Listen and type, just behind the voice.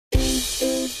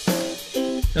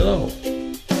Hello.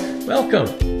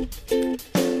 Welcome.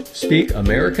 Speak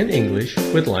American English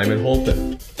with Lyman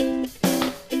Holton.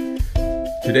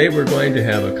 Today we're going to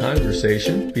have a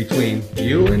conversation between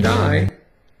you and I,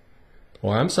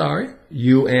 or I'm sorry,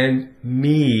 you and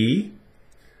me,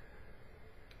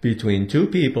 between two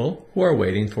people who are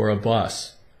waiting for a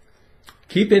bus.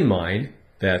 Keep in mind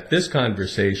that this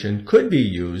conversation could be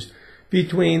used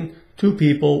between two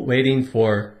people waiting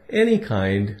for any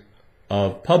kind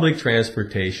of public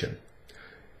transportation.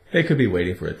 They could be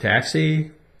waiting for a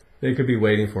taxi, they could be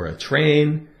waiting for a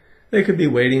train, they could be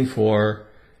waiting for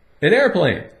an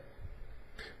airplane.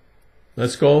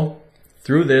 Let's go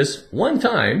through this one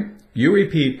time. You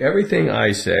repeat everything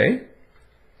I say,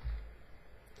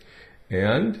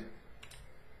 and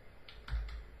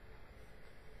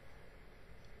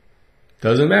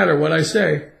doesn't matter what I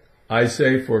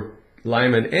say for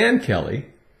Lyman and Kelly.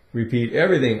 Repeat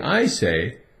everything I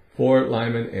say for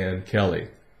Lyman and Kelly.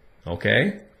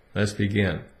 Okay? Let's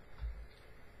begin.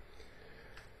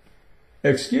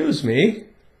 Excuse me,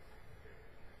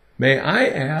 may I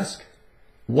ask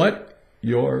what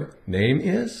your name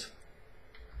is?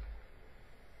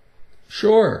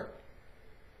 Sure.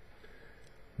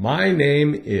 My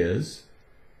name is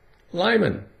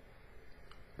Lyman.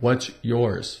 What's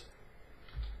yours?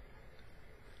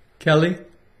 Kelly?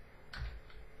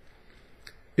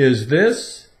 Is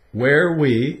this where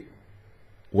we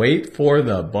wait for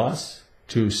the bus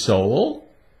to Seoul?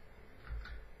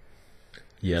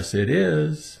 Yes, it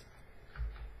is.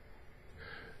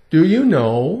 Do you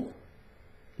know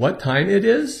what time it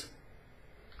is?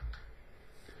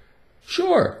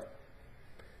 Sure.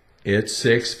 It's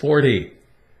 6:40.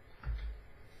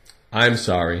 I'm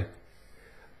sorry.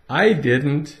 I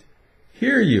didn't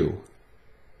hear you.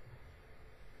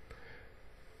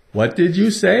 What did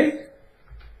you say?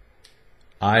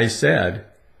 I said,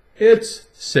 it's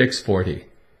 6:40.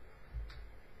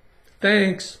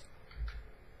 Thanks.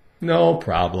 No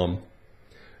problem.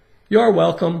 You're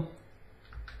welcome.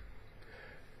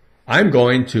 I'm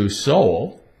going to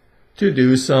Seoul to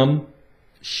do some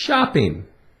shopping.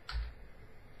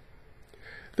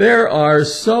 There are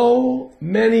so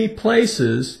many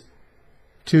places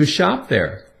to shop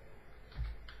there.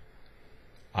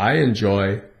 I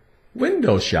enjoy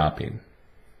window shopping.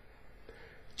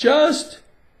 Just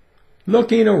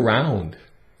looking around.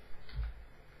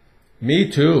 Me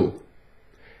too.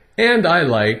 And I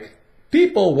like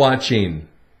people watching.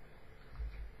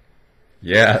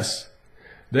 Yes,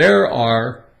 there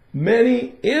are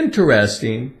many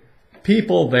interesting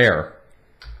people there.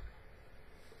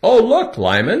 Oh, look,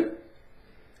 Lyman.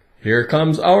 Here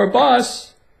comes our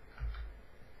bus.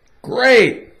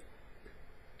 Great.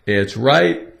 It's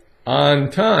right on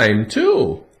time,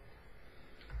 too.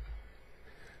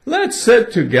 Let's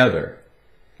sit together.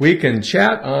 We can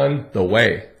chat on the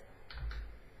way.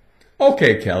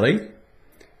 Okay, Kelly.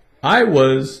 I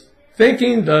was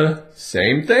thinking the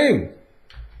same thing.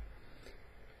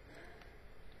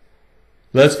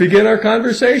 Let's begin our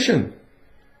conversation.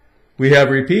 We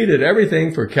have repeated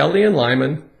everything for Kelly and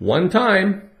Lyman one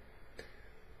time.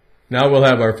 Now we'll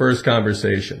have our first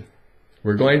conversation.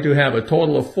 We're going to have a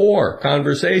total of 4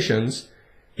 conversations.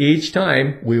 Each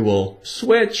time we will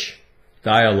switch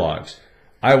dialogues.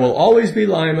 I will always be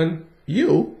Lyman.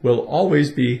 You will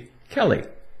always be Kelly.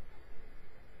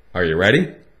 Are you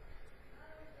ready?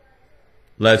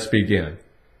 Let's begin.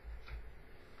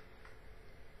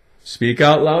 Speak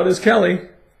out loud as Kelly.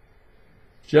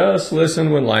 Just listen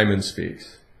when Lyman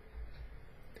speaks.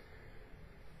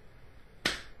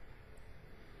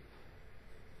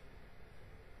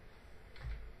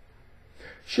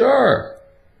 Sure.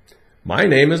 My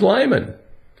name is Lyman.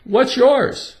 What's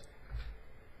yours?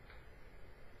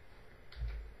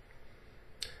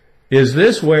 Is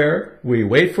this where we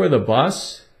wait for the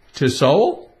bus to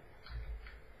Seoul?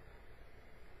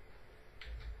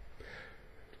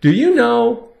 Do you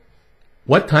know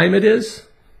what time it is?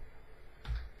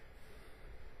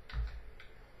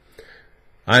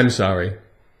 I'm sorry.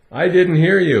 I didn't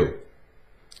hear you.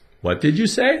 What did you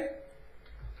say?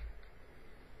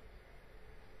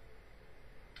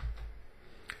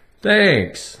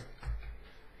 Thanks.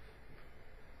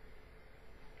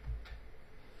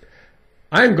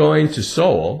 I'm going to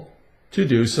Seoul to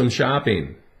do some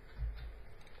shopping.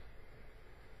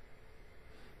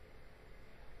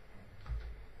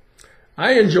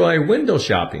 I enjoy window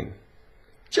shopping.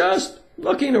 Just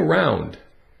looking around.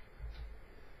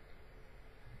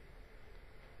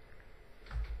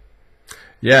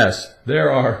 Yes, there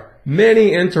are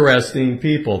many interesting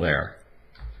people there.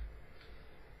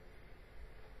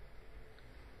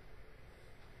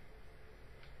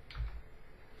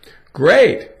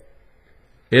 Great!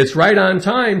 It's right on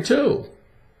time, too.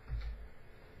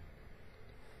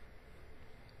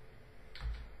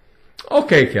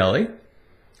 Okay, Kelly.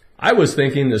 I was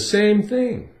thinking the same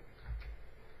thing.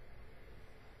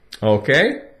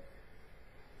 Okay.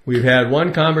 We've had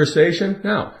one conversation.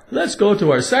 Now, let's go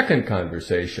to our second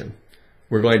conversation.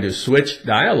 We're going to switch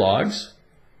dialogues,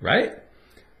 right?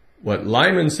 What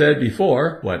Lyman said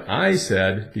before, what I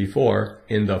said before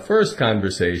in the first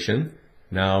conversation,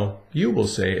 now you will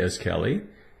say as Kelly,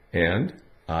 and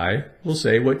I will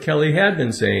say what Kelly had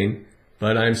been saying,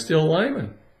 but I'm still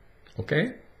Lyman.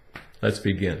 Okay? Let's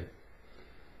begin.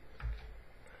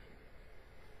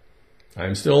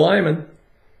 I'm still Lyman.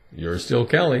 You're still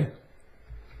Kelly.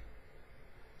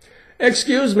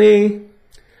 Excuse me.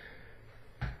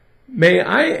 May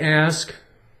I ask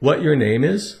what your name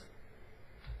is?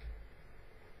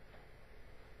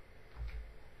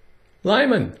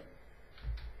 Lyman.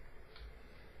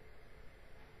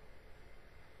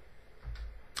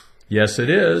 Yes, it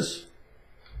is.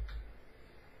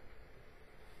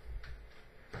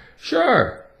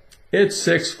 Sure. It's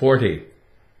 6:40.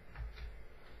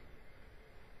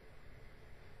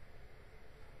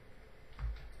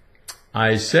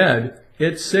 I said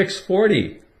it's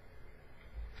 6:40.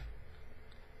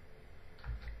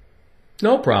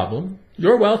 No problem.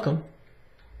 You're welcome.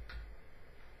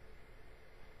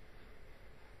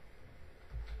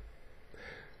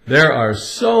 There are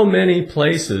so many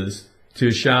places to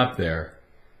shop there.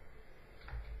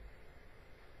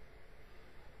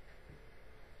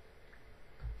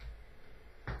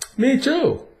 Me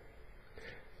too.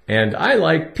 And I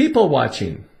like people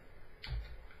watching.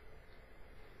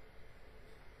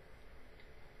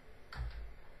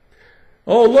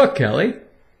 Oh, look, Kelly.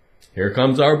 Here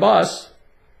comes our bus.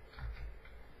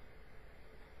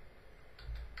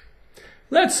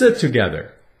 Let's sit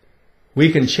together.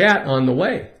 We can chat on the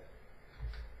way.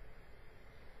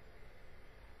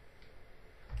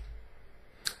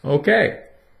 Okay,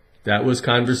 that was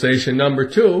conversation number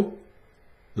 2.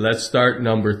 Let's start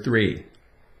number 3.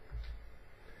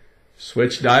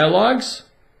 Switch dialogues.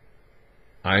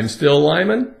 I'm still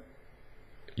Lyman.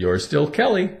 You're still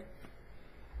Kelly.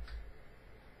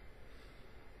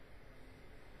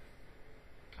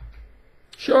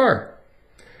 Sure.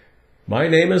 My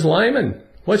name is Lyman.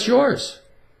 What's yours?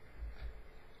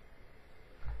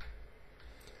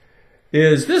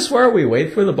 Is this where we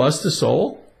wait for the bus to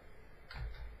Seoul?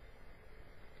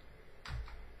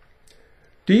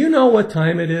 Do you know what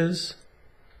time it is?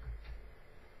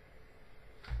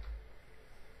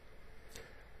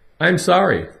 I'm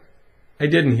sorry. I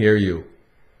didn't hear you.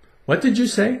 What did you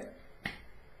say?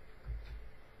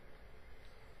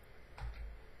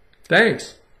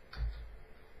 Thanks.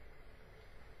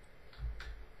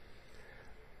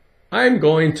 I'm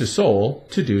going to Seoul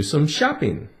to do some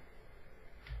shopping.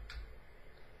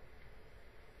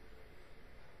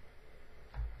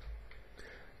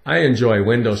 I enjoy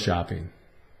window shopping.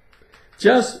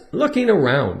 Just looking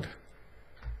around.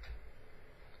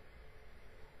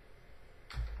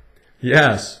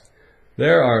 Yes,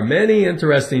 there are many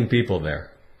interesting people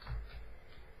there.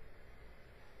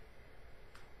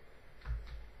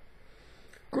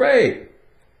 Great.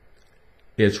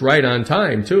 It's right on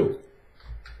time, too.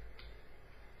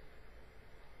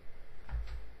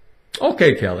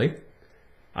 Okay, Kelly.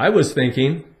 I was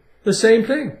thinking the same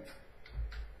thing.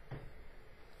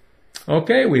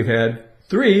 Okay, we've had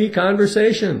 3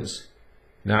 conversations.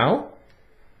 Now,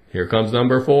 here comes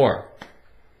number 4.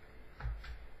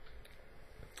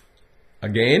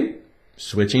 Again,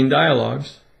 switching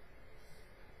dialogues.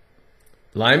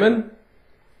 Lyman,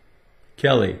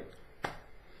 Kelly.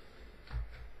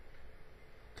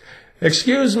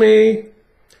 Excuse me,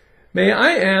 may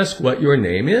I ask what your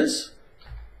name is?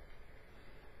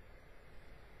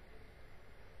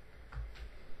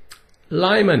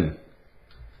 Lyman.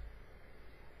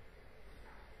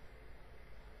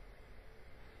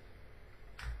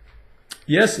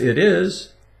 Yes, it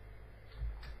is.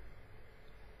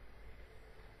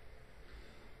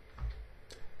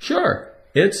 Sure,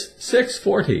 it's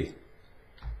 6:40.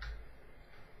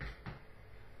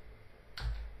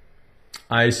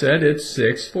 I said it's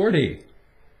 6:40.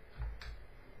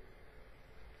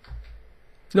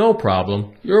 No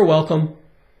problem. You're welcome.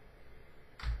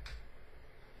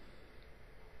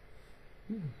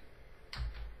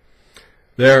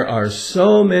 There are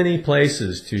so many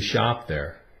places to shop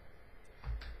there.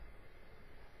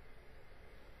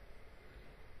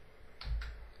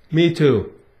 Me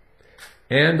too.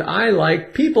 And I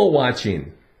like people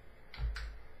watching.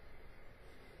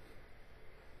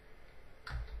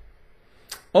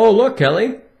 Oh, look,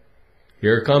 Kelly.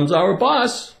 Here comes our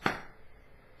bus.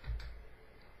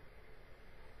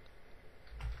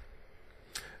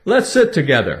 Let's sit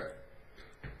together.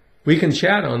 We can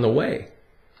chat on the way.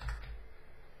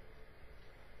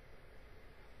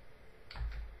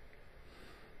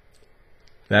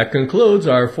 That concludes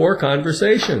our 4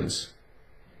 conversations.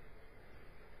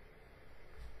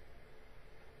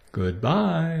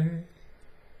 Goodbye.